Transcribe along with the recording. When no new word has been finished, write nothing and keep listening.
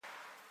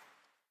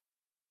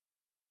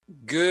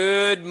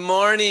Good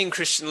morning,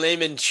 Christian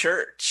Layman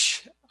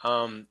Church.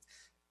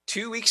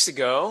 2 weeks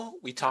ago,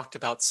 we talked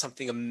about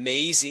something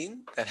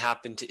amazing that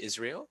happened to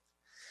Israel.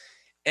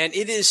 And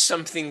it is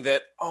something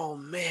that, oh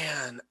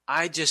man,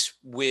 I just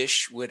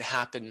wish would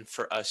happen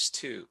for us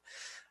too.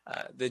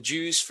 The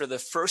Jews, for the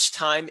first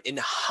time in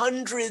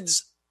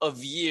hundreds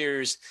of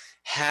years,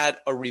 had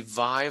a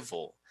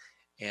revival.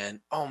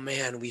 And oh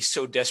man, we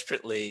so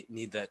desperately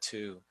need that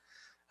too.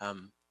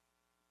 Um,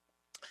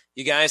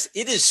 you guys,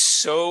 it is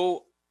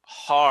so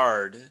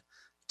hard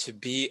to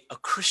be a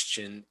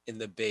Christian in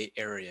the Bay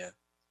Area.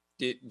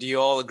 Do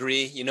you all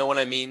agree? You know what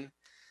I mean?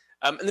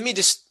 Let me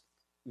just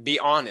be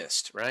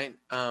honest, right?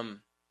 In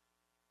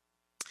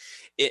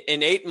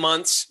 8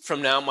 months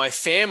from now, my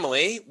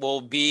family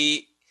will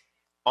be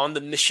on the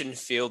mission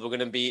field. We're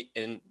going to be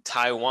in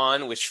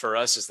Taiwan, which for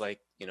us is like,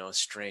 a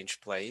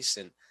strange place.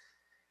 And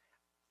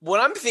what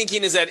I'm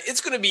thinking is that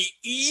it's going to be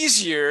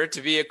easier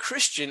to be a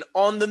Christian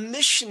on the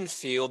mission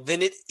field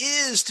than it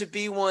is to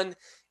be one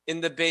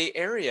in the Bay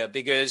Area,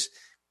 because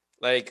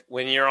like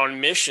when you're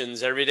on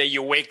missions every day,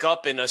 you wake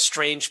up in a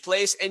strange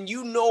place and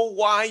you know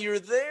why you're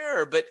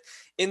there. But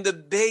in the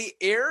Bay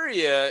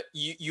Area,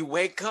 you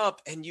wake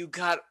up and you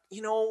got,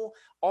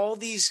 all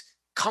these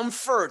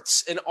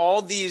comforts and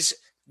all these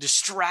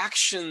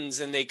distractions,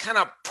 and they kind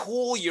of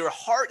pull your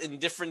heart in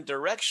different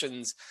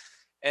directions.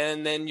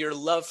 And then your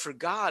love for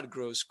God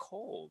grows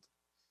cold.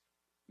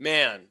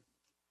 Man,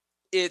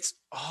 it's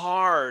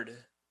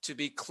hard to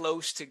be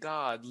close to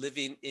God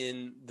living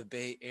in the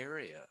Bay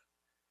Area.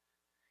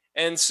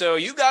 And so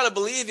you got to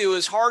believe it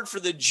was hard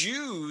for the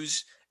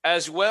Jews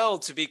as well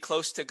to be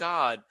close to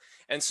God.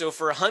 And so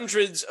for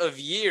hundreds of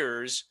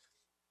years,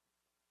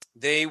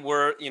 they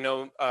were,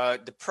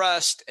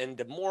 depressed and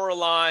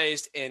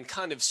demoralized and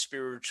kind of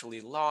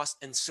spiritually lost.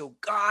 And so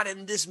God,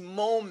 in this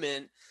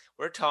moment,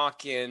 we're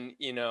talking,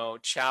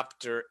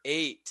 chapter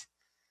 8,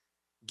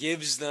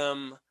 gives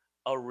them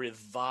a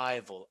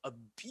revival, a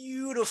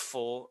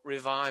beautiful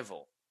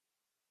revival.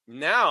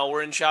 Now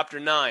we're in chapter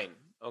 9,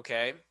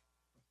 okay?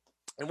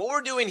 And what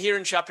we're doing here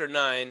in chapter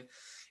 9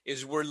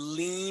 is we're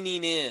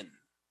leaning in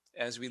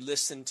as we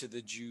listen to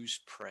the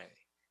Jews pray.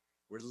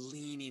 We're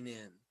leaning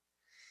in.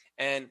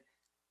 And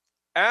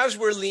as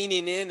we're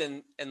leaning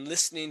in and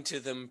listening to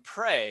them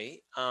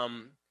pray,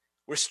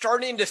 we're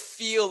starting to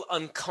feel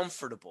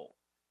uncomfortable.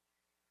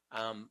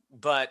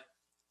 But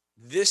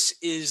this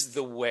is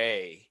the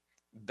way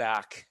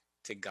back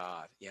to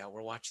God. Yeah,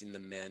 we're watching The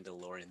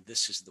Mandalorian.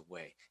 This is the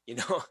way.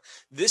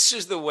 This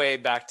is the way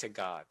back to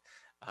God.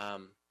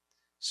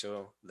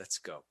 So let's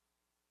go.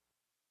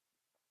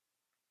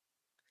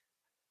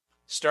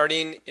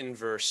 Starting in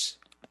verse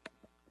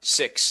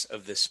 6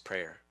 of this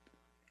prayer.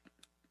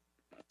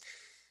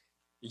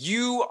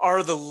 You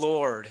are the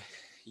Lord,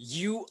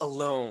 you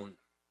alone.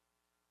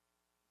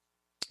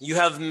 You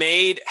have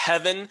made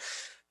heaven,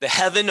 the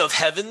heaven of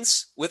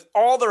heavens, with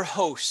all their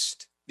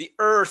host, the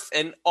earth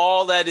and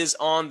all that is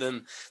on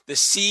them, the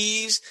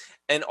seas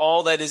and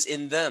all that is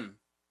in them,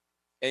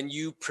 and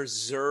you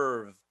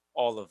preserve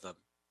all of them.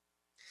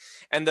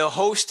 And the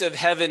host of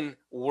heaven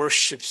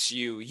worships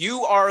you.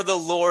 You are the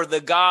Lord,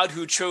 the God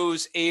who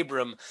chose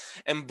Abram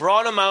and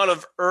brought him out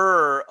of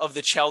Ur of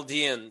the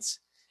Chaldeans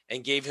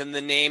and gave him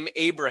the name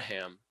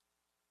Abraham.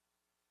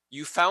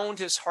 You found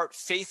his heart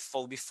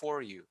faithful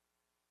before you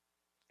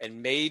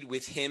and made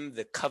with him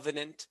the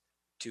covenant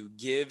to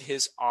give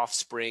his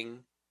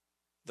offspring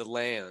the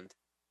land.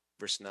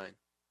 Verse 9.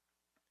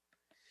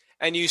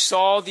 And you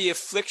saw the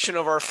affliction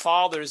of our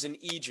fathers in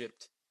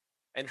Egypt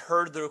and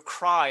heard their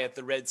cry at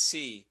the Red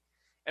Sea,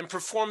 and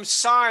performed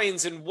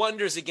signs and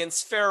wonders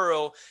against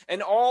Pharaoh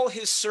and all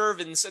his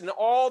servants and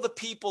all the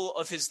people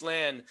of his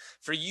land,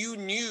 for you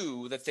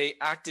knew that they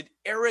acted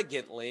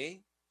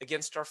arrogantly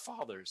against our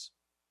fathers.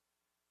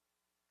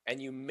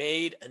 And you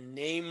made a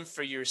name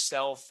for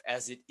yourself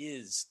as it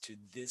is to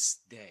this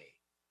day.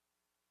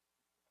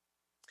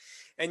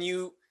 And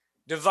you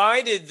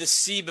divided the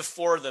sea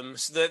before them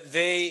so that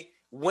they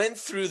went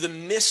through the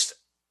midst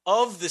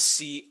of the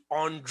sea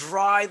on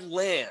dry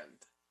land.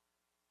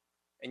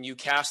 And you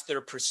cast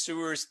their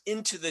pursuers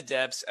into the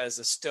depths as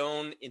a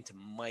stone into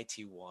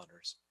mighty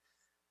waters.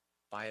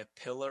 By a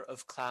pillar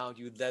of cloud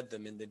you led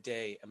them in the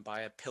day, and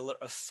by a pillar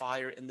of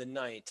fire in the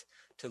night,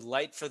 to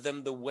light for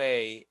them the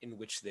way in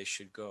which they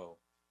should go.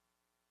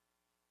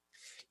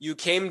 You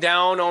came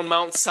down on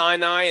Mount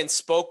Sinai and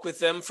spoke with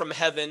them from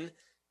heaven,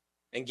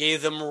 and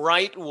gave them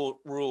right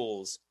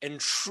rules and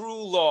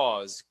true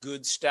laws,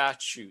 good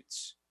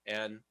statutes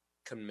and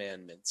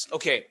commandments.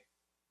 Okay.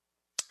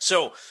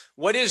 So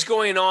what is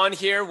going on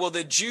here? Well,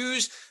 the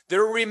Jews,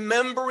 they're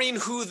remembering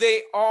who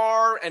they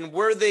are and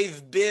where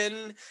they've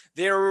been.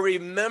 They're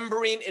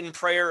remembering in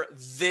prayer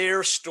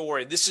their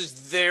story. This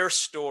is their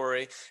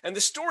story. And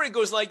the story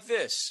goes like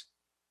this.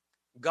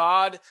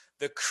 God,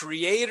 the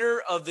creator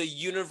of the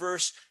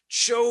universe,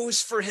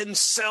 chose for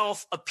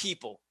himself a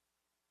people.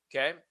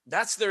 Okay?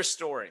 That's their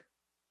story.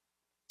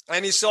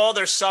 And he saw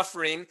their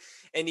suffering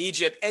in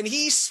Egypt, and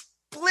he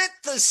split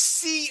the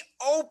sea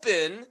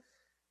open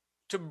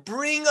to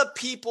bring a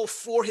people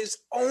for his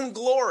own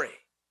glory.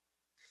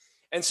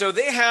 And so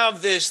they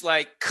have this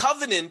like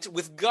covenant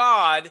with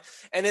God,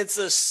 and it's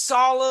a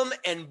solemn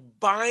and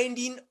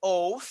binding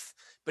oath,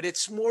 but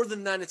it's more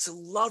than that. It's a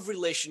love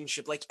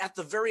relationship. Like at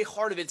the very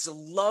heart of it, it's a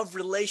love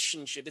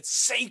relationship. It's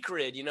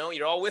sacred,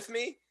 you're all with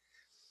me?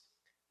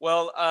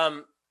 Well,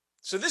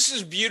 so this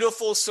is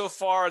beautiful so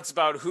far. It's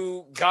about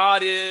who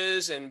God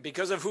is, and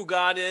because of who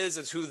God is,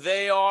 it's who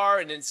they are,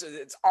 and it's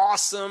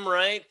awesome,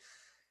 right?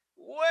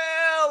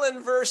 Well,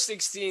 in verse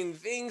 16,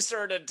 things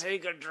start to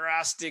take a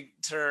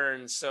drastic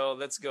turn. So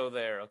let's go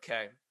there.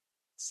 Okay.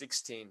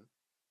 16.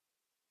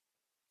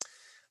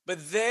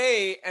 But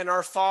they and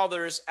our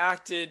fathers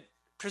acted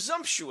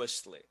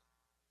presumptuously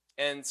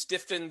and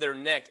stiffened their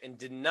neck and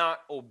did not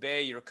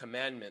obey your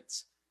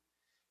commandments.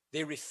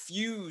 They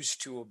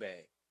refused to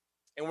obey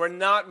and were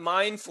not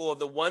mindful of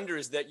the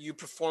wonders that you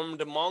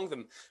performed among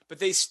them. But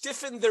they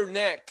stiffened their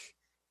neck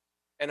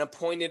and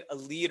appointed a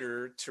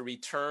leader to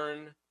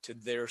return to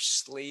their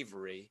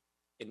slavery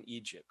in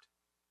Egypt.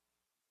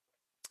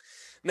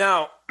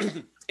 Now,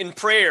 in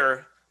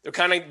prayer, they're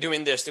kind of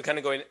doing this. They're kind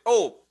of going,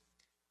 oh,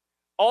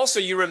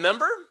 also, you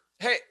remember?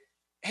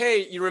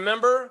 Hey, you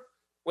remember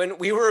when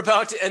we were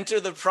about to enter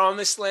the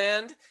promised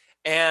land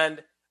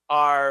and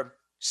our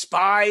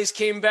spies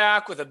came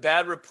back with a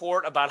bad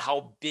report about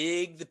how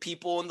big the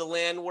people in the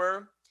land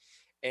were,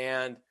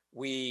 and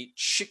we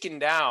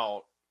chickened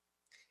out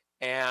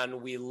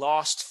and we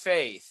lost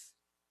faith.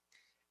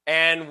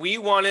 And we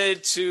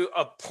wanted to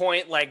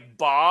appoint like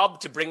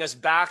Bob to bring us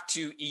back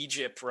to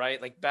Egypt,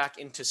 right? Like back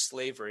into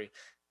slavery.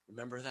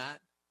 Remember that?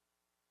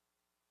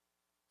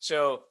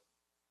 So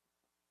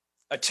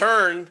a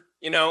turn,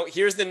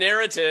 here's the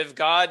narrative.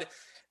 God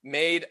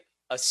made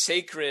a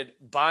sacred,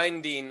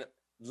 binding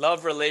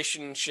love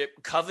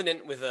relationship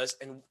covenant with us,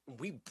 and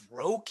we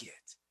broke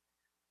it.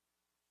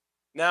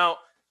 Now,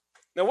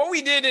 what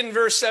we did in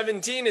verse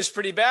 17 is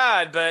pretty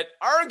bad, but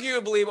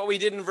arguably what we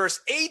did in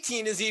verse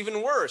 18 is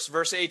even worse.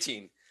 Verse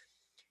 18,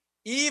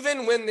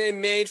 even when they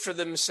made for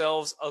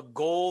themselves a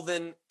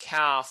golden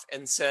calf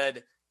and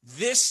said,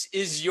 this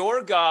is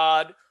your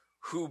God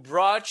who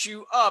brought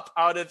you up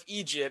out of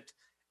Egypt,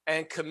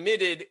 and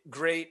committed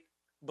great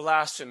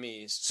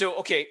blasphemies. So,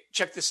 okay,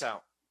 check this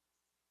out.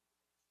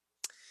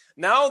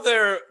 Now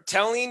they're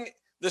telling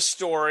the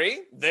story,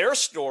 their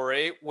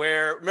story,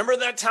 where, remember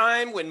that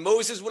time when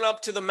Moses went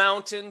up to the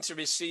mountain to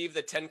receive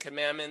the 10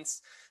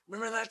 commandments?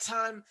 Remember that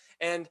time?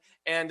 And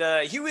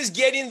he was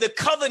getting the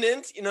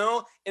covenant,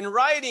 in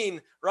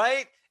writing,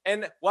 right?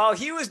 And while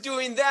he was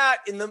doing that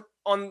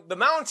on the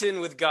mountain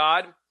with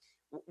God,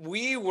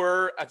 we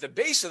were at the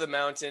base of the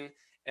mountain,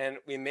 and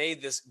we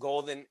made this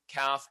golden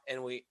calf,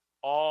 and we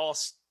all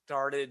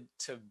started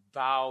to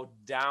bow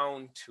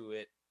down to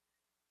it.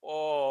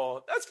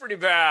 Oh, that's pretty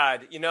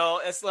bad.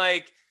 It's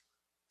like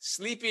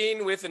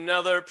sleeping with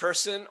another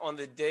person on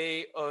the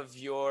day of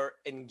your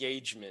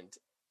engagement.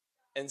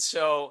 And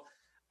so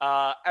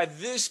at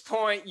this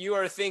point, you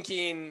are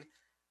thinking,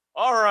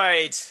 all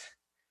right,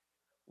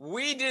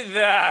 we did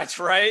that,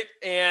 right?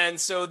 And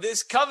so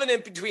this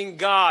covenant between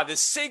God,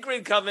 this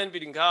sacred covenant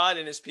between God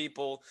and his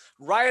people,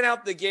 right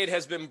out the gate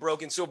has been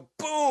broken. So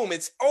boom,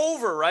 it's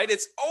over, right?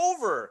 It's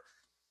over.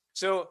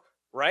 So,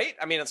 right?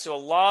 So a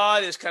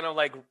lot is kind of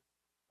like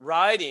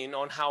riding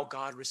on how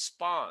God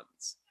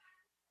responds.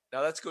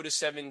 Now let's go to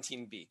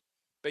 17b.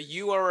 But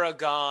you are a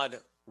God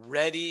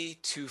ready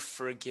to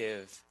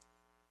forgive,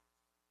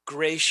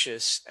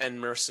 gracious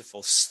and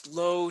merciful,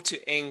 slow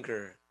to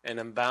anger, and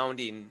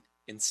abounding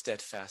in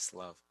steadfast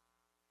love.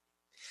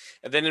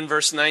 And then in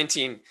verse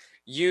 19,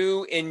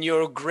 you in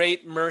your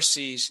great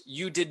mercies,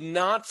 you did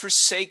not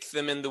forsake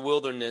them in the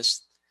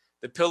wilderness.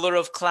 The pillar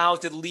of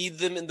cloud did lead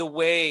them in the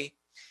way,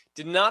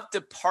 did not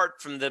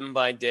depart from them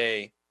by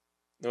day,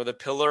 nor the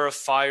pillar of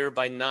fire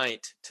by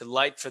night, to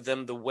light for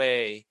them the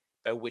way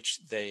by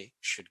which they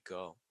should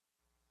go.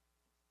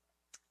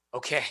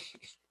 Okay,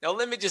 now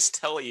let me just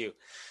tell you,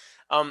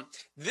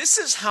 this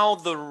is how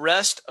the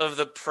rest of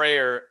the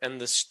prayer and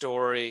the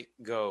story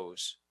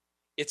goes.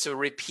 It's a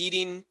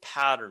repeating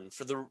pattern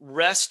for the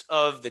rest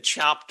of the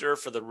chapter,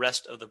 for the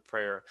rest of the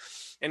prayer.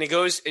 And it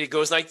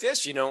goes like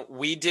this,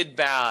 we did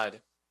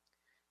bad,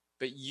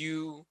 but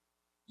you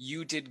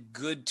did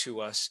good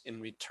to us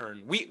in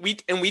return.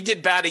 We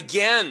did bad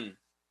again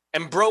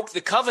and broke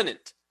the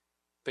covenant,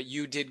 but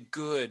you did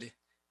good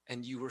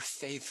and you were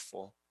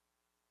faithful.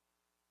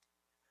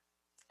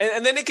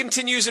 And then it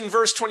continues in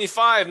verse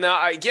 25.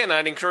 Now, again,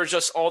 I'd encourage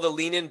us all to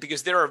lean in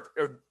because there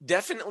are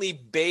definitely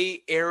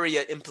Bay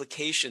Area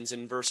implications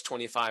in verse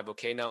 25.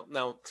 Okay,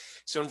 now,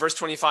 so in verse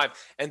 25,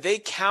 and they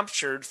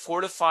captured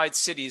fortified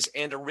cities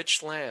and a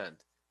rich land,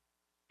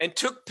 and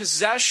took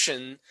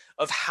possession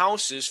of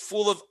houses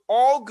full of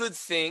all good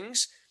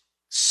things,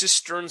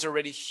 cisterns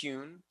already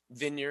hewn,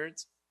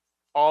 vineyards,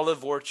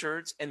 olive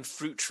orchards, and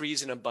fruit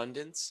trees in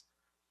abundance.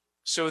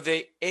 So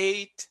they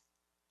ate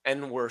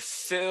and were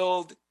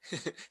filled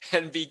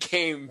and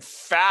became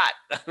fat.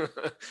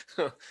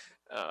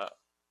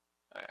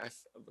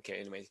 Okay,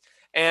 anyways.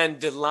 And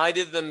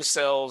delighted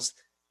themselves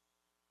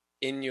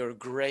in your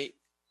great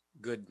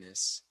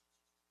goodness.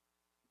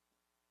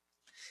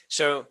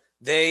 So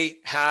they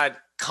had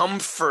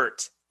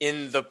comfort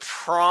in the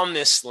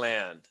promised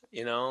land, Bay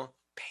Area.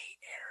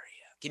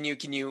 Can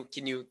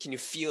you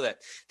feel that?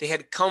 They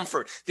had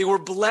comfort. They were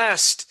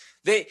blessed.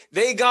 They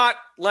got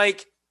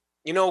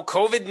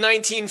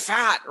COVID-19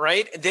 fat,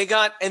 right? They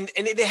got and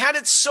they had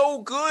it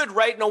so good,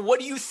 right? Now, what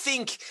do you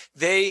think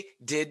they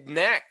did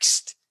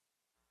next?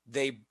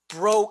 They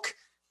broke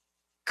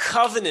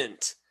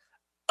covenant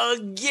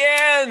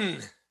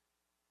again.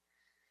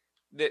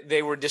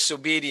 They were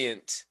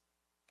disobedient.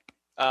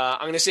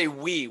 I'm going to say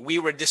we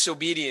were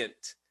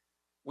disobedient.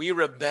 We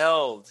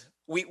rebelled.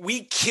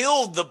 We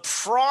killed the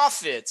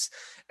prophets.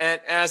 And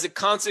as a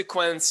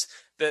consequence,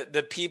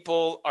 the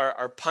people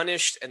are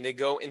punished and they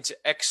go into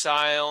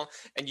exile.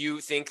 And you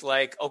think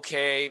like,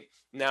 okay,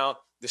 now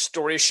the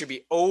story should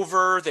be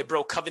over. They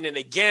broke covenant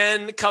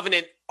again.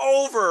 Covenant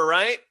over,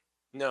 right?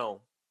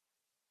 No.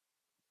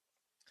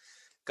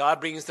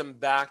 God brings them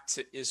back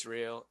to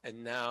Israel.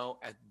 And now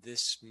at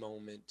this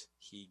moment,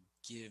 he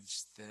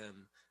gives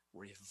them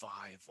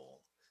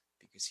revival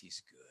because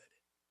he's good.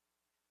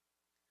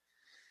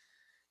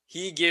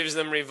 He gives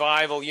them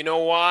revival. You know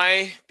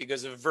why?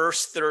 Because of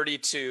verse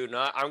 32.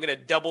 Now, I'm going to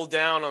double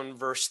down on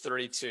verse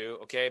 32,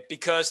 okay?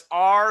 Because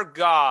our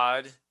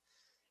God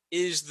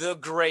is the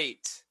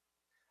great,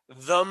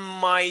 the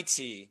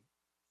mighty,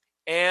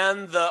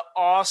 and the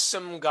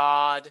awesome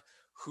God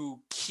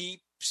who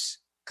keeps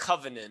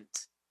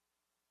covenant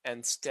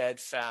and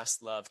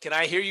steadfast love. Can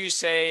I hear you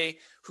say,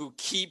 who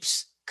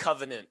keeps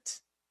covenant?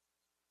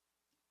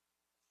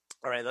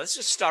 All right, let's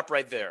just stop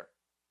right there.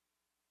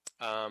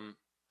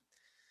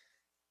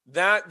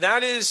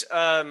 That is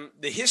the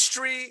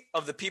history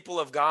of the people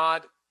of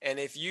God. And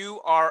if you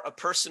are a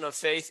person of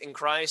faith in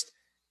Christ,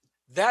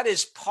 that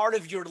is part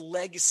of your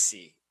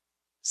legacy.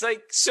 It's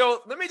like,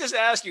 so let me just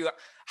ask you,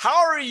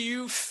 how are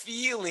you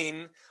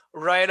feeling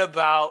right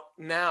about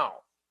now?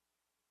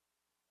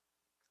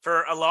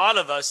 For a lot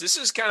of us, this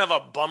is kind of a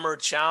bummer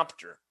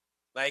chapter.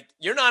 Like,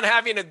 you're not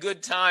having a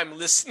good time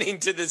listening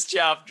to this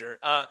chapter.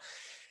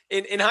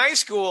 In high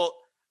school,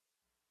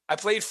 I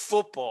played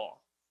football.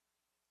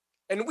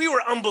 And we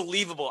were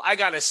unbelievable. I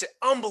got to say,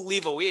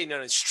 unbelievable. We had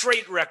a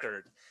straight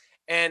record.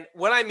 And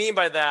what I mean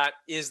by that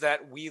is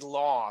that we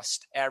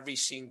lost every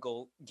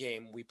single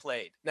game we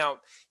played. Now,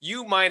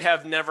 you might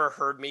have never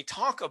heard me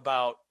talk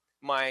about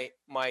my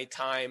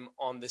time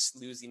on this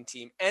losing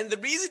team. And the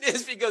reason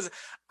is because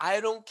I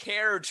don't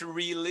care to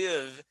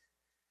relive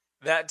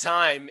that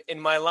time in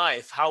my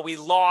life, how we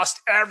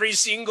lost every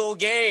single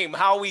game,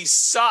 how we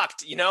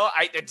sucked,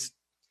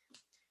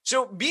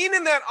 So being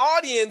in that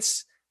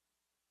audience,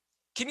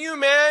 can you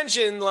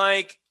imagine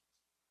like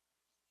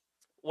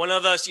one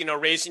of us,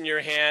 raising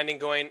your hand and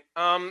going,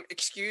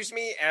 excuse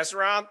me,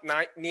 Ezra,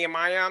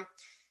 Nehemiah,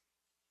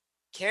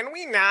 can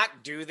we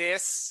not do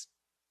this?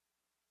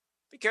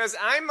 Because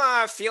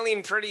I'm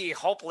feeling pretty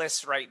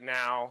hopeless right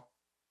now.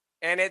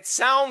 And it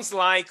sounds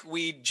like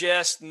we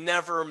just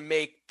never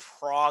make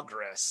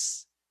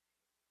progress.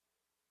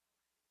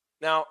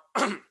 Now,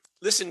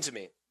 listen to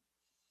me.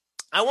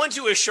 I want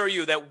to assure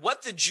you that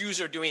what the Jews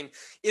are doing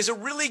is a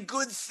really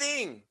good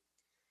thing.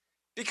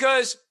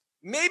 Because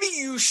maybe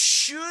you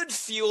should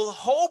feel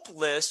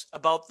hopeless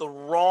about the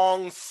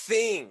wrong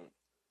thing.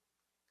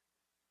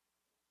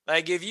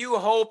 Like if you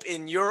hope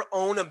in your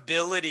own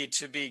ability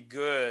to be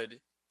good,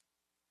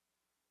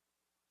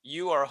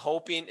 you are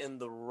hoping in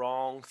the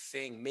wrong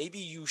thing. Maybe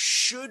you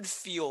should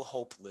feel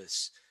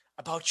hopeless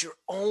about your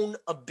own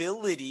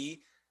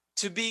ability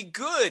to be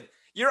good.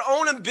 Your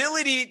own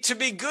ability to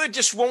be good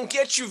just won't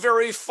get you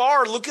very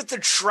far. Look at the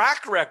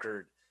track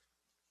record.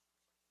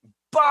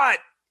 But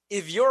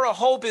if your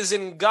hope is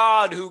in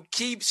God who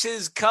keeps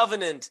his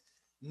covenant,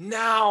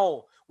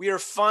 now we are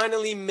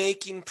finally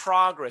making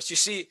progress. You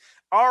see,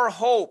 our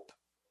hope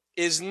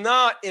is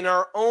not in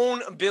our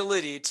own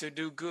ability to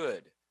do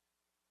good.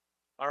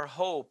 Our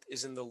hope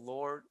is in the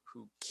Lord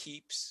who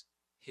keeps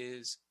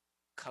his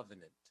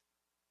covenant.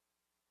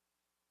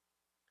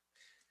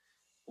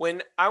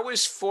 When I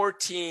was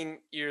 14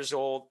 years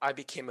old, I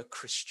became a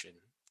Christian,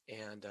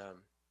 and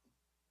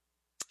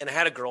I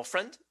had a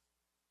girlfriend.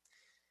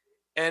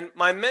 And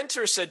my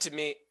mentor said to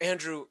me,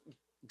 Andrew,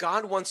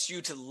 God wants you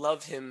to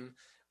love him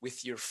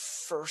with your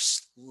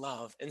first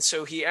love. And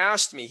so he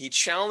asked me, he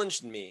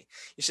challenged me.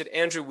 He said,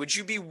 Andrew, would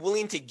you be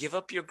willing to give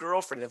up your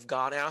girlfriend if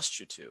God asked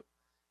you to?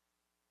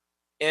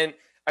 And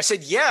I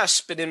said,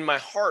 yes, but in my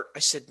heart, I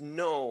said,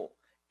 no.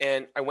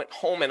 And I went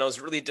home and I was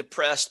really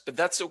depressed, but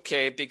that's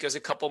okay because a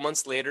couple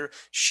months later,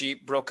 she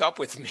broke up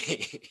with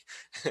me.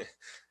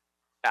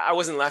 I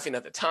wasn't laughing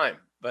at the time,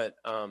 but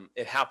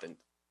it happened.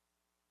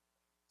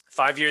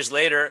 5 years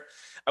later,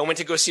 I went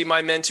to go see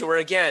my mentor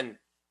again.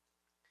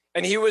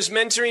 And he was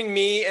mentoring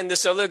me and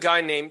this other guy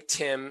named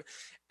Tim.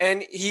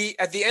 And he,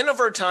 at the end of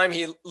our time,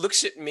 he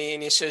looks at me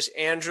and he says,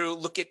 Andrew,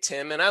 look at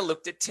Tim. And I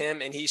looked at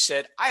Tim and he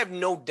said, I have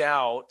no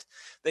doubt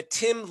that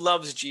Tim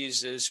loves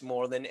Jesus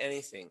more than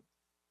anything.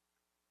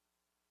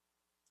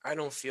 I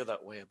don't feel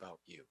that way about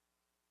you.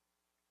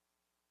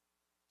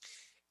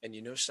 And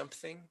you know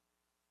something?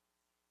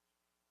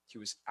 He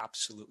was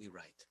absolutely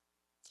right.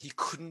 He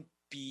couldn't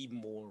be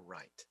more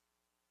right.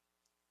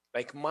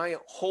 Like my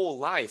whole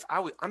life,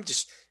 I'm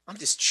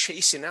just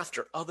chasing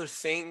after other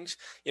things.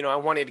 You know, I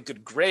wanted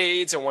good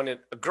grades. I wanted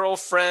a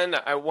girlfriend.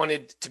 I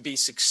wanted to be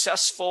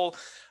successful.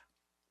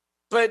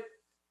 But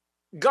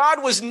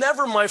God was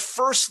never my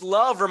first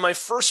love or my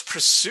first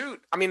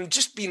pursuit. I mean,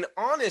 just being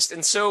honest.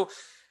 And so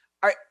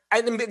I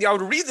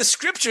would read the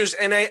scriptures,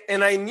 and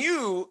I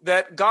knew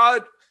that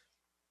God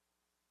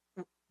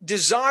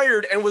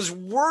desired and was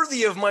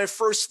worthy of my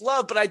first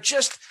love, but I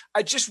just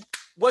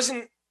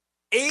wasn't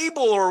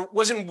able or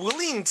wasn't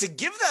willing to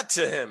give that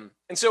to him.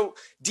 And so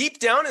deep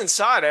down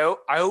inside, I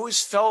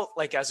always felt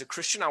like as a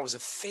Christian, I was a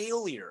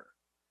failure.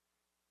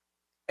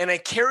 And I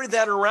carried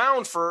that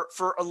around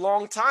for a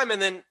long time.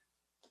 And then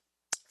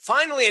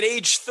finally at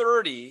age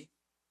 30,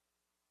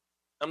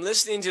 I'm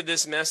listening to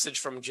this message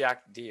from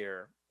Jack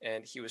Deere,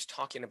 and he was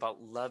talking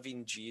about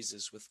loving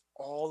Jesus with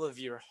all of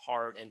your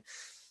heart and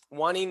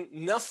wanting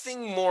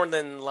nothing more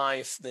than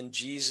life than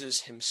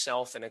Jesus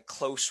himself and a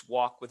close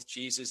walk with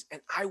Jesus.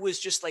 And I was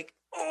just like,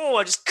 oh,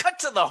 I just cut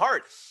to the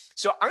heart.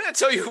 So I'm going to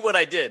tell you what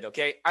I did,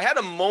 okay? I had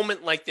a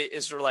moment like the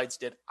Israelites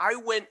did. I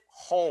went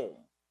home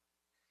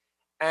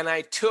and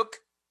I took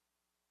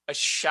a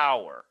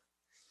shower.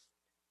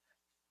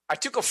 I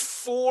took a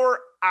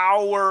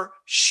 4-hour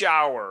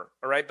shower,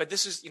 all right? But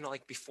this is,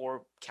 like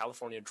before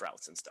California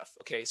droughts and stuff,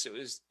 okay? So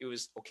it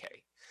was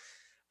okay.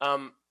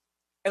 And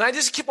I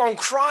just kept on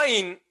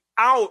crying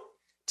out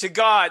to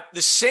God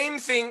the same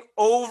thing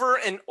over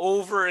and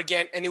over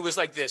again. And it was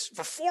like this.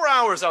 For 4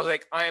 hours, I was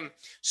like, I am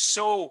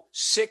so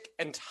sick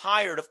and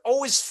tired of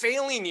always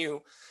failing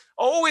you.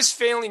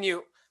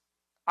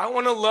 I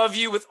want to love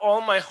you with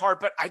all my heart,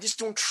 but I just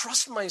don't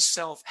trust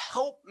myself.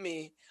 Help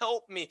me,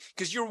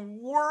 because you're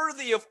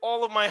worthy of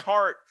all of my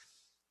heart.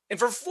 And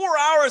for 4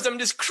 hours, I'm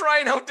just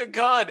crying out to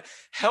God,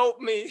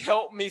 help me,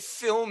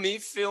 fill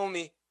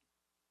me.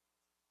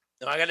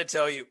 Now, I got to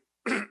tell you,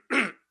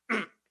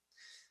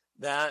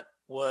 that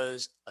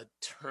was a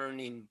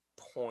turning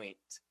point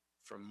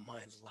for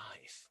my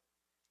life.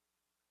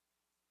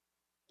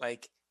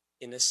 Like,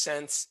 in a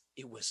sense,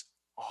 it was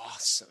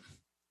awesome.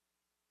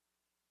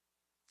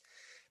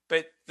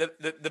 But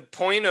the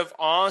point of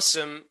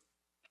awesome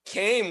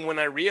came when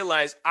I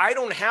realized I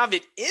don't have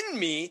it in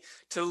me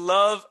to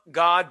love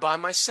God by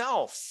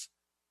myself.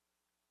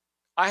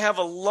 I have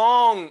a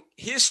long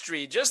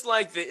history, just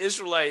like the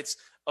Israelites,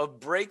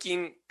 of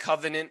breaking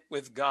covenant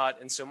with God.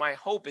 And so my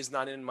hope is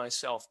not in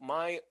myself.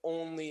 My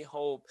only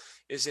hope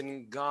is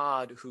in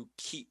God who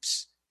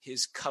keeps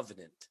his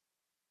covenant,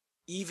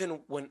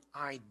 even when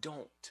I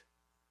don't.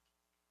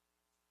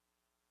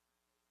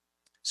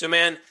 So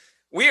man,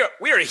 we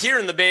are here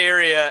in the Bay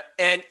Area,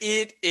 and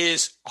it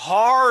is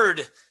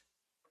hard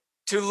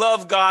to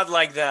love God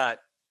like that,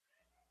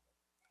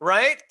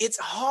 right? It's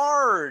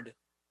hard.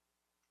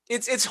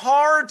 It's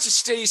hard to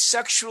stay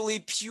sexually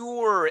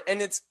pure,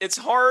 and it's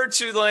hard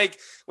to, like,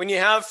 when you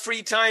have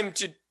free time,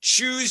 to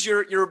choose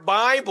your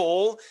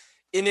Bible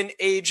in an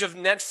age of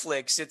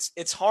Netflix.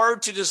 It's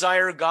hard to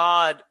desire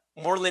God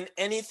more than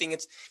anything.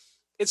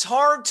 It's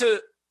hard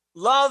to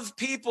love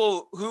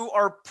people who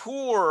are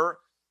poor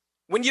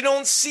when you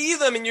don't see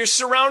them and you're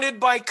surrounded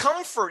by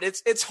comfort.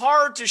 It's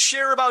hard to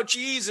share about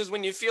Jesus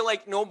when you feel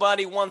like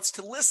nobody wants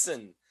to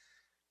listen.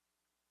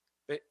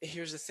 But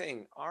here's the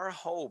thing. Our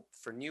hope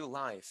for new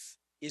life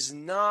is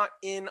not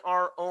in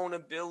our own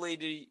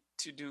ability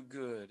to do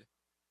good.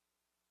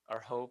 Our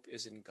hope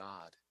is in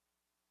God,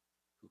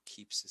 who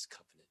keeps his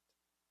covenant.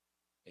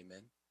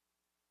 Amen.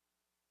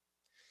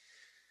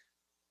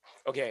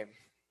 Okay.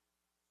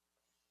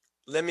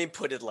 Let me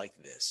put it like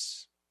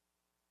this.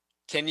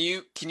 Can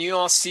you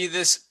all see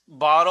this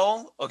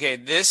bottle? Okay,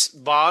 this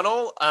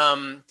bottle,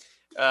 right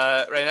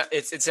now,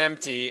 it's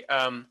empty.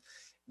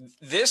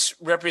 This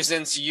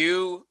represents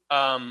you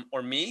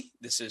or me.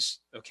 This is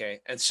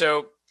okay. And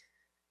so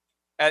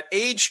at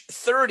age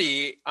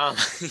 30, I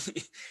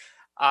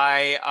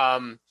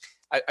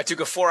took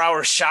a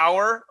 4-hour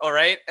shower. All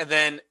right,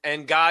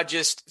 and God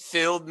just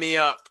filled me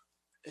up.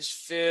 Just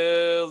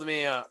filled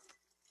me up.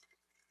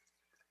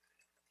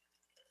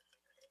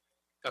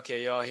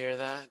 Okay, y'all hear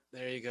that?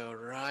 There you go,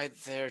 right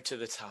there to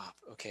the top.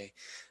 Okay,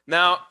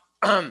 now.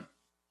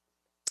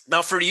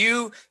 Now, for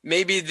you,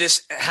 maybe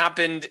this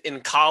happened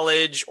in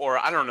college, or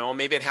I don't know,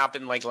 maybe it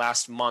happened like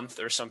last month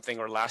or something,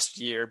 or last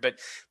year, but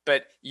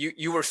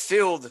you were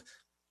filled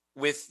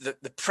with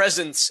the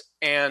presence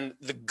and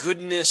the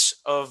goodness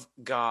of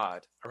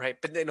God, all right?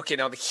 But then, okay,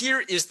 now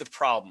here is the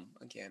problem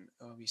again.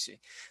 Oh, let me see.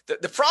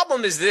 The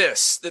problem is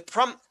this. The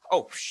problem,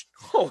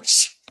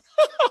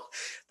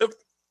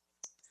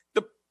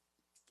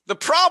 the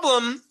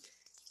problem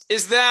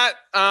is that,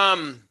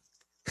 man,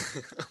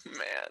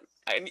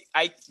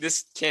 I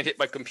this can't hit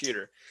my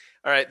computer.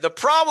 All right. The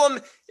problem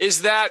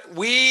is that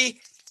we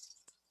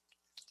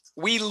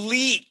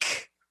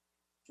leak.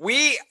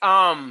 We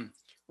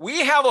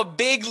have a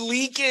big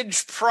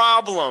leakage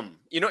problem.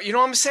 You know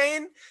what I'm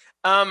saying?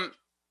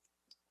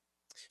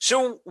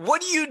 So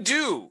what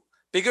do?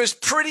 Because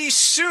pretty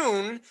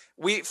soon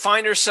we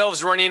find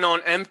ourselves running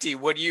on empty.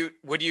 What do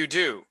you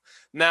do?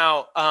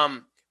 Now,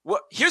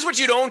 here's what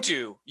you don't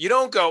do. You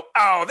don't go,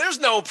 oh, there's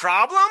no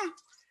problem.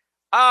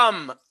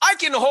 I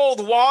can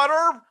hold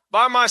water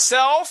by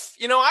myself.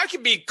 I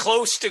can be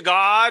close to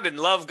God and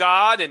love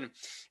God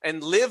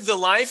and live the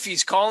life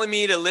he's calling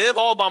me to live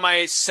all by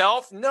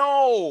myself.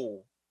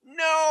 No,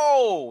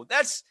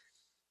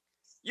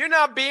 you're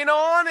not being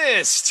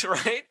honest,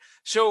 right?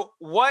 So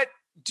what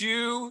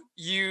do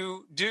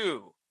you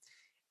do?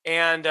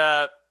 And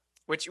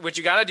what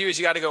you got to do is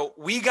you got to go,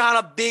 we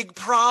got a big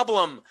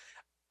problem.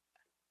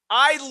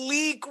 I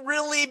leak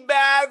really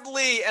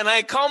badly, and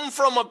I come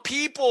from a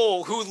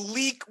people who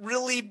leak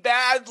really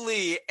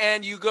badly.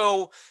 And you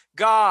go,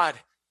 God,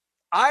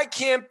 I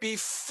can't be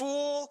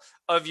full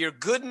of your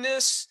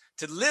goodness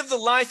to live the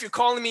life you're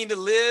calling me to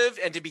live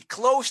and to be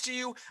close to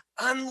you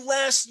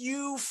unless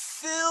you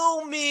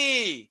fill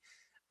me.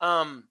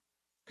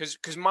 Because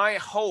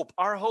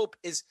our hope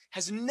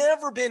has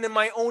never been in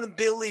my own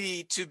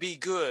ability to be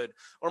good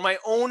or my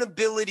own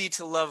ability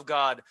to love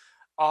God.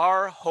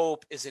 Our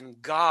hope is in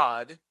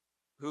God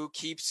who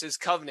keeps his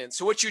covenant.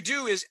 So what you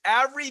do is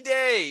every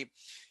day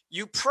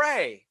you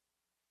pray,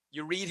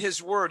 you read his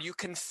word, you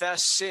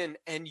confess sin,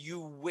 and you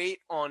wait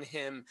on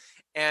him.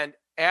 And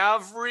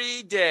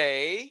every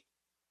day,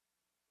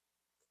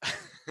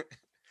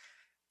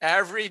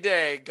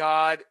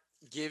 God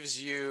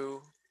gives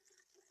you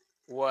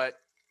what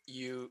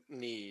you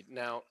need.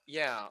 Now,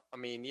 you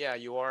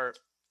are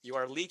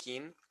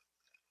leaking,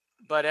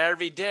 but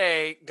every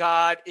day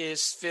God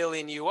is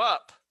filling you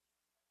up.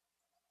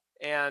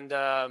 And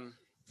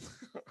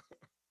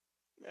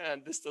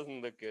man, this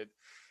doesn't look good.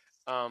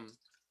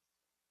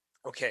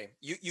 Okay,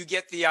 you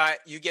get the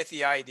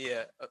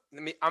idea.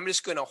 I'm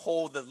just going to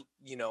hold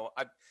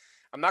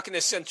I'm not going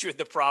to censure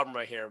the problem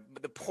right here,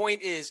 but the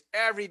point is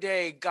every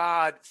day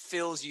God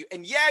fills you,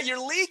 and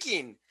you're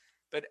leaking.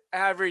 But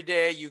every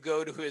day you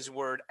go to his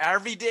word.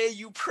 Every day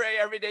you pray.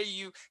 Every day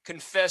you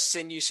confess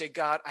sin. You say,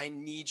 God, I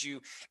need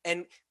you.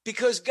 And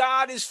because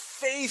God is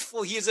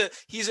faithful, he's a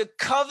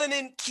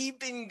covenant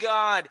keeping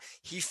God.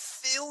 He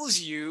fills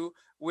you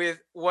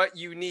with what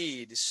you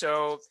need.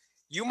 So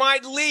you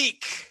might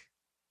leak,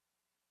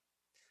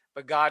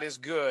 but God is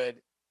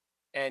good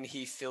and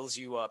he fills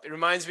you up. It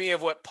reminds me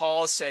of what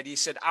Paul said. He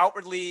said,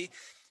 outwardly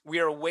we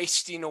are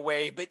wasting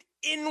away, but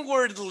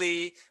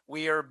inwardly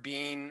we are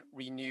being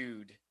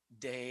renewed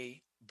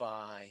day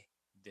by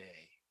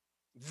day.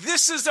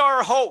 This is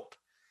our hope.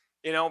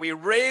 We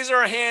raise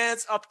our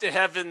hands up to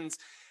heavens,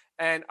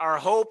 and our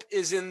hope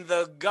is in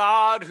the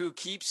God who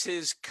keeps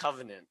his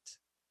covenant.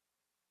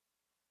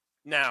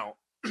 Now,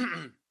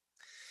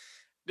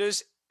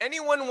 does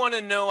anyone want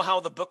to know how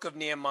the book of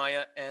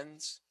Nehemiah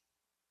ends?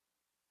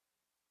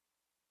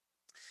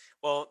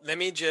 Well, let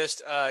me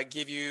just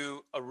give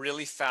you a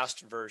really fast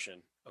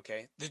version,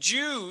 okay? The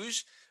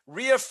Jews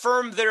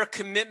reaffirmed their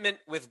commitment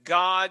with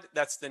God.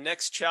 That's the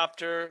next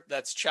chapter.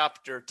 That's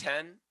chapter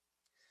 10.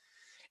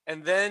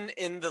 And then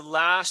in the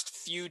last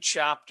few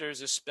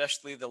chapters,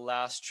 especially the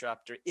last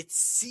chapter, it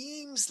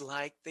seems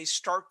like they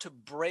start to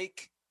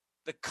break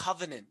the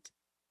covenant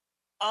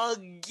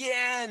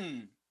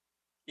again,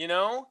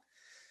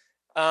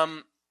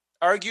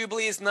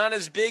 Arguably, it's not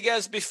as big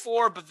as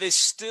before, but they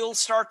still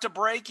start to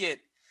break it.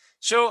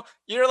 So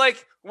you're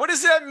like, what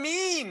does that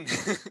mean?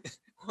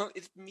 Well,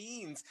 it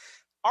means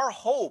our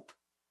hope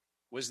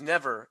was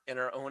never in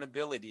our own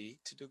ability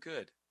to do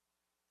good.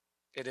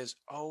 It has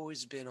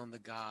always been on the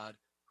God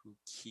who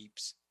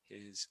keeps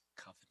his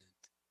covenant.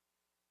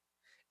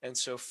 And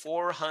so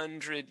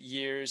 400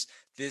 years,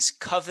 this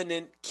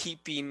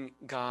covenant-keeping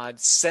God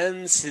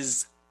sends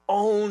his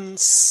own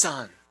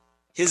son.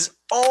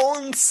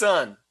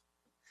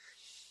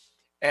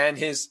 And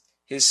his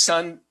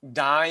son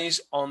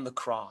dies on the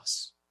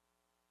cross.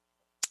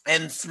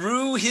 And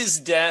through his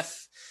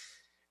death,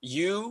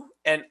 you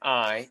and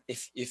I,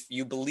 if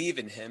you believe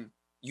in him,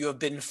 you have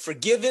been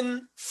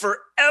forgiven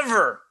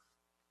forever.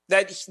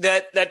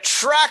 That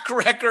track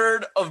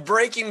record of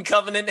breaking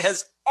covenant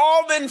has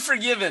all been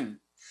forgiven.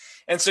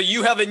 And so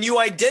you have a new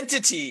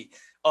identity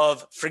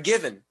of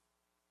forgiven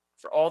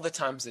for all the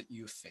times that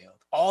you've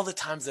failed, all the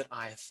times that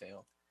I have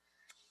failed.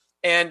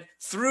 And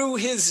through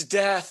his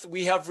death,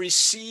 we have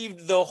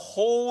received the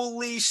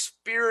Holy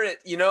Spirit,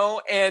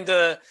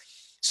 and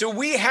so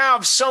we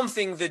have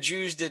something the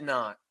Jews did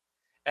not.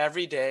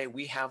 Every day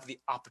we have the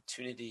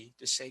opportunity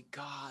to say,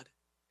 God,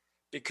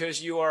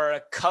 because you are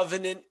a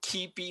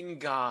covenant-keeping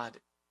God,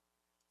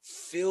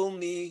 fill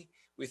me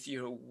with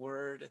your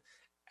word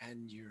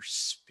and your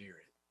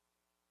spirit.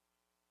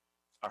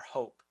 Our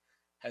hope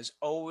has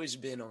always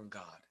been on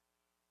God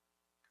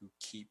who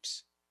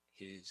keeps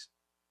his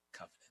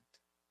covenant.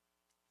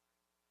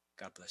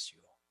 God bless you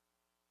all.